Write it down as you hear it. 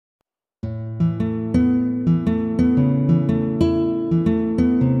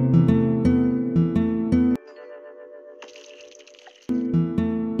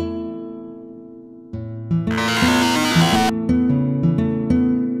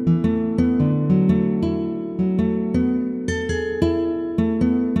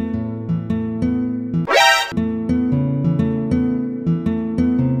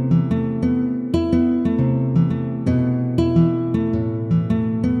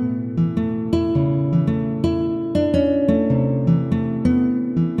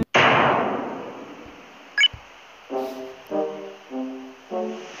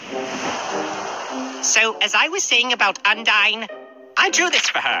as I was saying about Undine, I drew this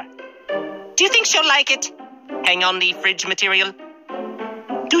for her. Do you think she'll like it? Hang on the fridge material.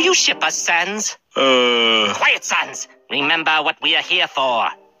 Do you ship us, Sans? Quiet, Sans. Remember what we are here for.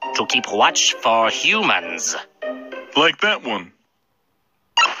 To keep watch for humans. Like that one.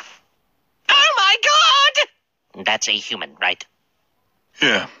 Oh my god! That's a human, right?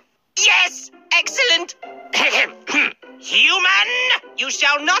 Yeah. Yes! Excellent! Human! You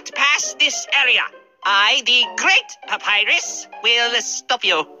shall not pass this area. I, the great papyrus, will stop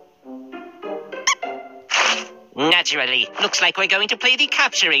you. Naturally. Looks like we're going to play the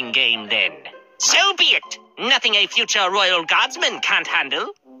capturing game then. So be it. Nothing a future royal guardsman can't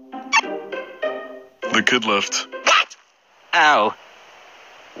handle. The kid left. What? Oh.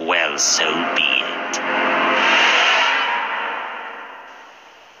 Well, so be it.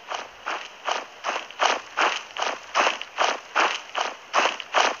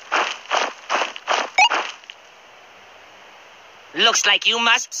 Looks like you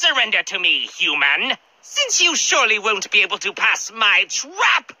must surrender to me, human. Since you surely won't be able to pass my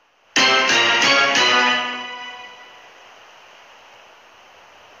trap.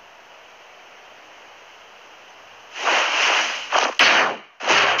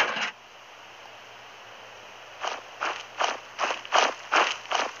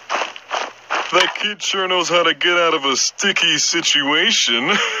 That kid sure knows how to get out of a sticky situation.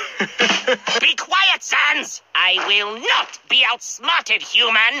 Be quiet, Sans! I will not be outsmarted,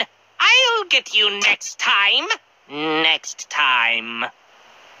 human! I'll get you next time. Next time.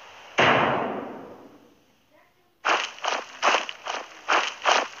 Go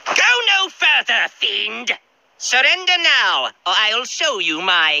no further, fiend! Surrender now, or I'll show you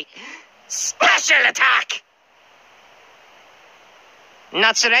my special attack!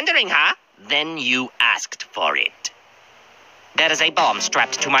 Not surrendering, huh? Then you asked for it. There is a bomb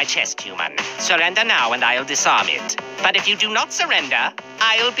strapped to my chest, human. Surrender now and I'll disarm it. But if you do not surrender,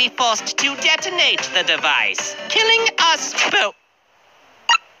 I'll be forced to detonate the device, killing us both.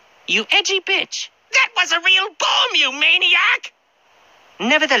 You edgy bitch. That was a real bomb, you maniac!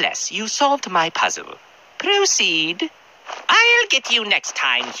 Nevertheless, you solved my puzzle. Proceed. I'll get you next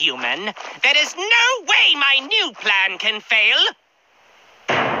time, human. There is no way my new plan can fail.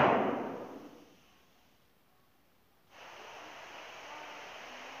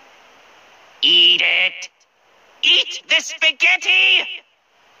 Eat it! Eat the spaghetti!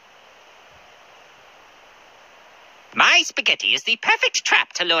 My spaghetti is the perfect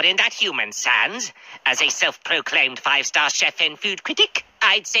trap to lure in that human, Sans. As a self-proclaimed 5-star chef and food critic,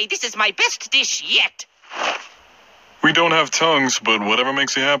 I'd say this is my best dish yet. We don't have tongues, but whatever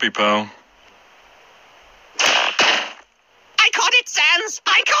makes you happy, pal. I caught it, Sans!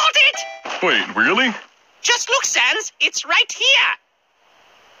 I caught it! Wait, really? Just look, Sans. It's right here.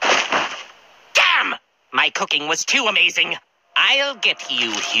 Damn! My cooking was too amazing. I'll get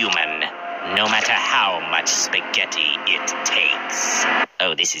you, human. No matter how much spaghetti it takes.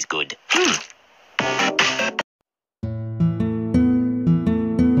 Oh, this is good.